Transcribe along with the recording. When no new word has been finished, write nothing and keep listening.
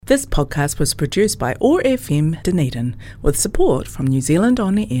This podcast was produced by OAR FM Dunedin with support from New Zealand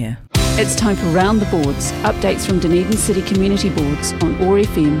On Air. It's time for Round the Boards, updates from Dunedin City Community Boards on OAR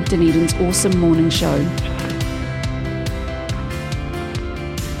FM, Dunedin's awesome morning show.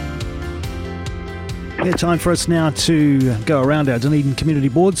 Yeah, time for us now to go around our Dunedin Community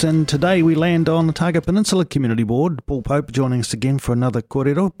Boards, and today we land on the Otago Peninsula Community Board. Paul Pope joining us again for another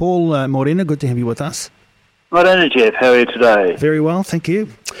kōrero. Paul, Morena, good to have you with us. Morena, Jeff, how are you today? Very well, thank you.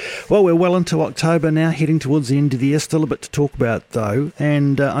 Well, we're well into October now, heading towards the end of the year. Still a bit to talk about, though.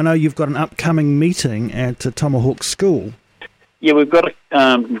 And I know you've got an upcoming meeting at Tomahawk School. Yeah, we've got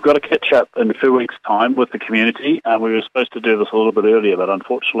to catch up in a few weeks' time with the community. We were supposed to do this a little bit earlier, but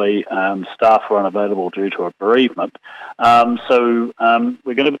unfortunately staff were unavailable due to a bereavement. So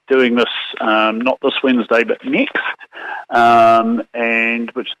we're going to be doing this not this Wednesday, but next,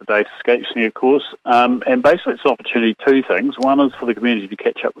 and which the date escapes me, of course. And basically it's an opportunity, two things. One is for the community to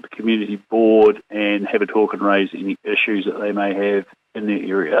catch up with the community board and have a talk and raise any issues that they may have in their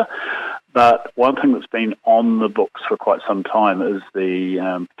area. But one thing that's been on the books for quite some time is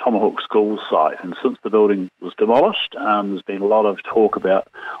the Tomahawk School site. And since the building was demolished, there's been a lot of talk about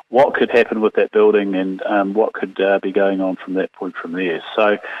what could happen with that building and what could be going on from that point from there.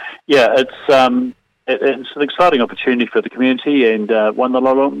 So, yeah, it's an exciting opportunity for the community and one that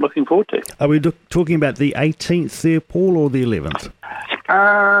I'm looking forward to. Are we talking about the 18th there, Paul, or the 11th?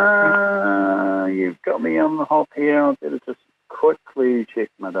 You've got me on the hop here. I'll better just quickly check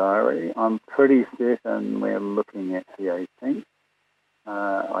my diary. I'm pretty certain we're looking at the 18th.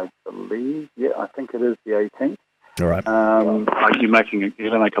 I believe, I think it is the 18th. All right. You're going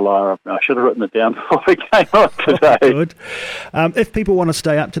to make a liar of me. I should have written it down before we came on today. Good. If people want to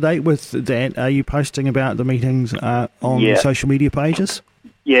stay up to date with that, are you posting about the meetings on social media pages?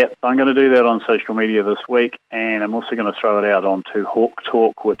 Yeah, I'm going to do that on social media this week, and I'm also going to throw it out onto Hawk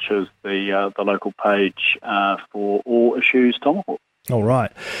Talk, which is the local page for all issues Tomahawk. All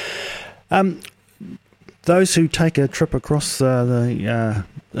right. Those who take a trip across the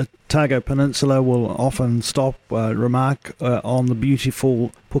Otago Peninsula will often stop, remark on the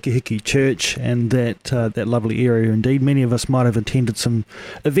beautiful Pukehiki Church and that lovely area indeed. Many of us might have attended some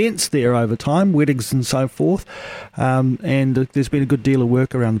events there over time, weddings and so forth, and there's been a good deal of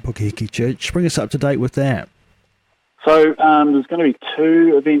work around the Pukehiki Church. Bring us up to date with that. So there's going to be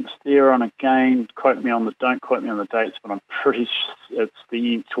two events there, and again, don't quote me on the dates, but I'm pretty sure it's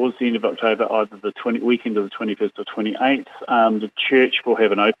towards the end of October, either the weekend of the 21st or 28th. The church will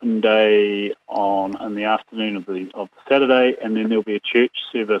have an open day in the afternoon of the Saturday, and then there'll be a church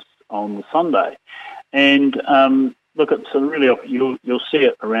service on the Sunday. And look, it's a really you'll see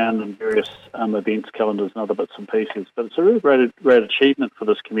it around in various events, calendars, and other bits and pieces. But it's a really great achievement for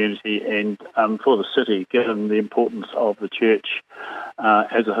this community and for the city, given the importance of the church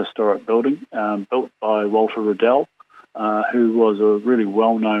as a historic building built by Walter Riddell, who was a really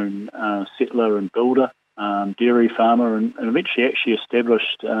well-known settler and builder, dairy farmer, and eventually actually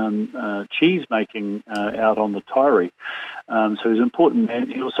established cheese making out on the Taieri. So he's important,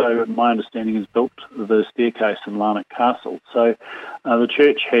 and he also, my understanding, has built the staircase in Larnac Castle. So the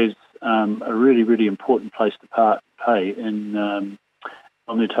church has a really, really important place to play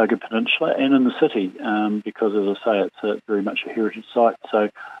on the Otago Peninsula and in the city, because, as I say, it's very much a heritage site. So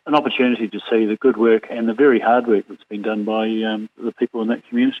an opportunity to see the good work and the very hard work that's been done by the people in that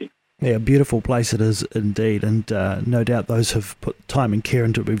community. Yeah, a beautiful place it is indeed, and no doubt those who've put time and care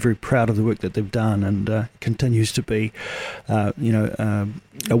into it will be very proud of the work that they've done, and continues to be, a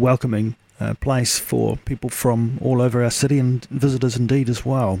welcoming place for people from all over our city and visitors indeed as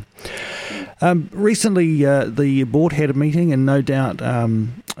well. Recently, the board had a meeting, and no doubt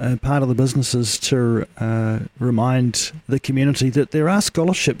part of the business is to remind the community that there are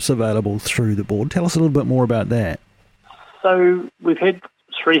scholarships available through the board. Tell us a little bit more about that. So we've had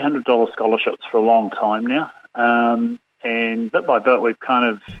 $300 scholarships for a long time now, and bit by bit we've kind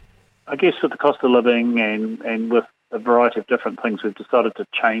of, I guess with the cost of living and with a variety of different things, we've decided to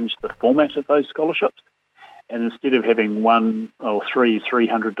change the format of those scholarships, and instead of having one or three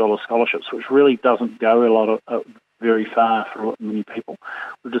 $300 scholarships, which really doesn't go very far for many people,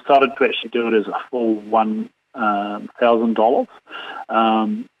 we've decided to actually do it as a full $1,000,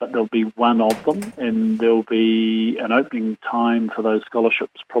 but there'll be one of them, and there'll be an opening time for those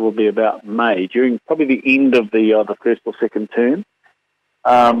scholarships probably about May, during probably the end of the first or second term.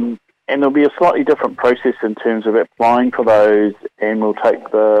 And there'll be a slightly different process in terms of applying for those, and we'll take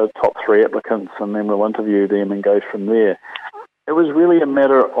the top 3 applicants and then we'll interview them and go from there. It was really a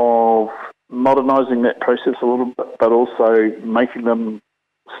matter of modernising that process a little bit, but also making them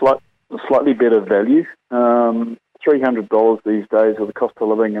slightly better value. $300 these days with the cost of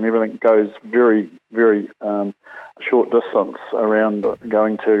living and everything goes very, very short distance around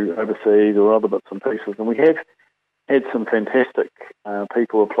going to overseas or other bits and pieces. And we have had some fantastic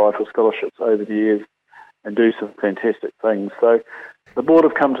people apply for scholarships over the years and do some fantastic things. So the board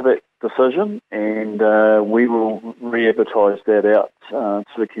have come to that decision, and we will re-advertise that out to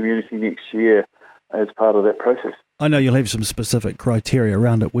the community next year as part of that process. I know you'll have some specific criteria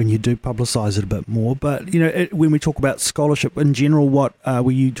around it when you do publicise it a bit more, but when we talk about scholarship in general, what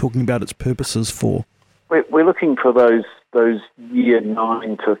were you talking about its purposes for? We're looking for those year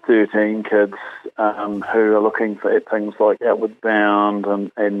 9 to 13 kids who are looking for things like Outward Bound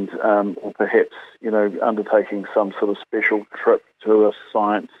and or perhaps undertaking some sort of special trip to a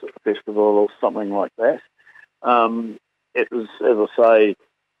science festival or something like that. It was, as I say,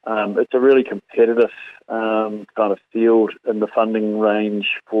 it's a really competitive kind of field in the funding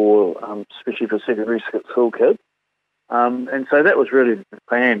range for, especially for secondary school kids. And so that was really the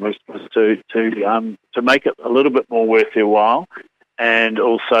plan, was to make it a little bit more worth their while, and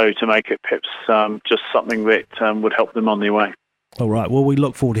also to make it perhaps just something that would help them on their way. All right. Well, we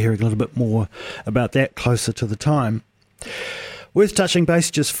look forward to hearing a little bit more about that closer to the time. Worth touching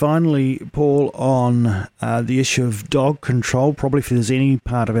base just finally, Paul, on the issue of dog control. Probably if there's any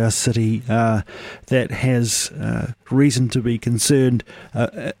part of our city that has reason to be concerned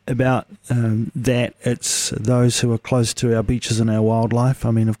about that, it's those who are close to our beaches and our wildlife.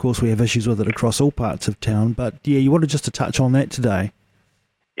 I mean, of course, we have issues with it across all parts of town, but yeah, you wanted just to touch on that today.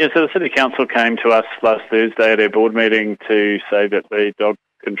 Yeah, so the City Council came to us last Thursday at our board meeting to say that the dog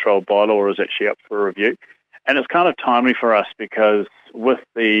control bylaw is actually up for review. And it's kind of timely for us because with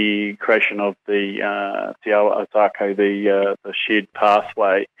the creation of the Te Awa Otago, the shared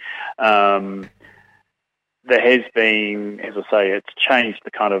pathway, there has been, as I say, it's changed the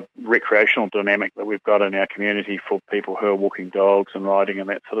kind of recreational dynamic that we've got in our community for people who are walking dogs and riding and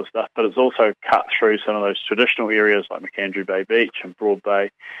that sort of stuff. But it's also cut through some of those traditional areas like McAndrew Bay Beach and Broad Bay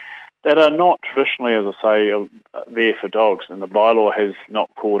that are not traditionally, as I say, there for dogs. And the bylaw has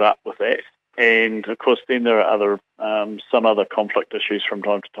not caught up with that. And of course, then there are some other conflict issues from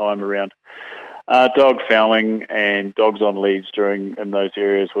time to time around dog fouling and dogs on leads in those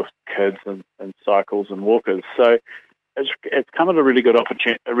areas with kids and cycles and walkers. So it's come at a really good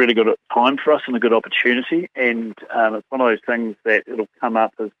time for us and a good opportunity. And it's one of those things that it'll come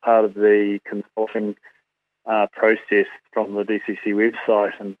up as part of the consulting process from the DCC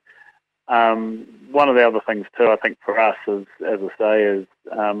website. And one of the other things too, I think for us is, as I say, is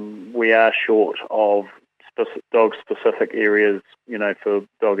we are short of dog-specific areas, for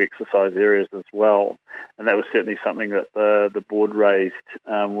dog exercise areas as well, and that was certainly something that the board raised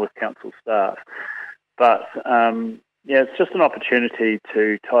with council staff. But it's just an opportunity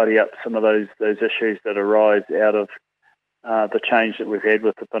to tidy up some of those issues that arise out of the change that we've had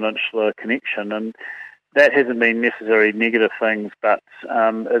with the Peninsula connection, and that hasn't been necessarily negative things, but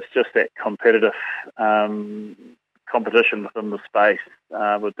it's just that competitive competition within the space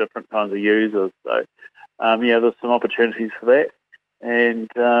with different kinds of users. So, there's some opportunities for that, and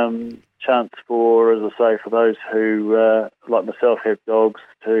chance for, as I say, for those who, like myself, have dogs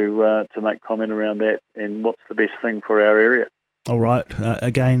to make comment around that and what's the best thing for our area. All right.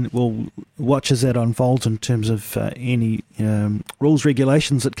 Again, we'll watch as that unfolds in terms of any rules,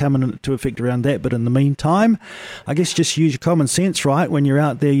 regulations that come into effect around that. But in the meantime, I guess just use your common sense, right? When you're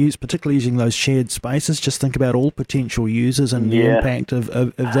out there, particularly using those shared spaces, just think about all potential users and the impact of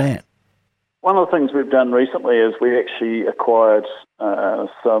that. One of the things we've done recently is we actually acquired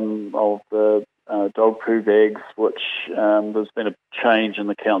some of the dog poo bags, which there's been a change in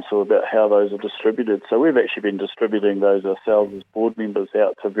the council about how those are distributed. So we've actually been distributing those ourselves as board members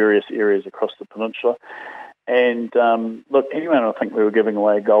out to various areas across the peninsula. And look, anyone would think we were giving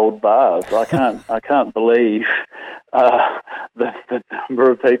away gold bars. I can't believe the number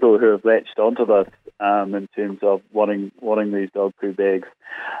of people who have latched onto this in terms of wanting these dog poo bags.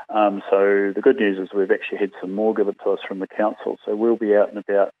 So the good news is we've actually had some more given to us from the council. So we'll be out and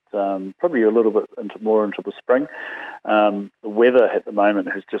about probably a little bit into the spring. The weather at the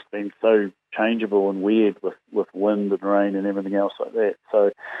moment has just been so changeable and weird with wind and rain and everything else like that.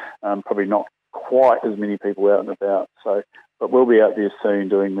 So probably not quite as many people out and about. So, but we'll be out there soon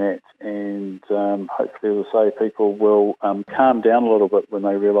doing that, and hopefully, as I say, people will calm down a little bit when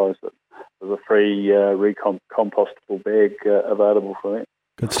they realise that there's a free compostable bag available for that.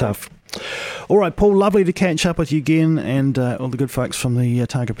 Good stuff. All right, Paul, lovely to catch up with you again, and all the good folks from the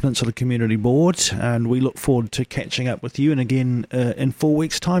Otago Peninsula Community Board, and we look forward to catching up with you and again in 4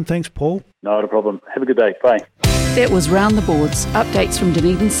 weeks' time. Thanks, Paul. Not a problem. Have a good day. Bye. That was Round the Boards, updates from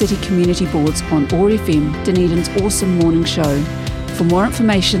Dunedin City Community Boards on OAR FM, Dunedin's awesome morning show. For more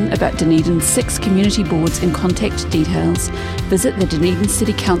information about Dunedin's 6 community boards and contact details, visit the Dunedin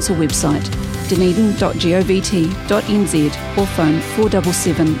City Council website, dunedin.govt.nz, or phone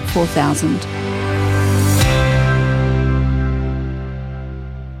 477 4000.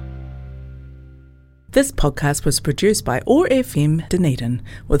 This podcast was produced by OAR FM Dunedin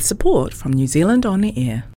with support from New Zealand On the Air.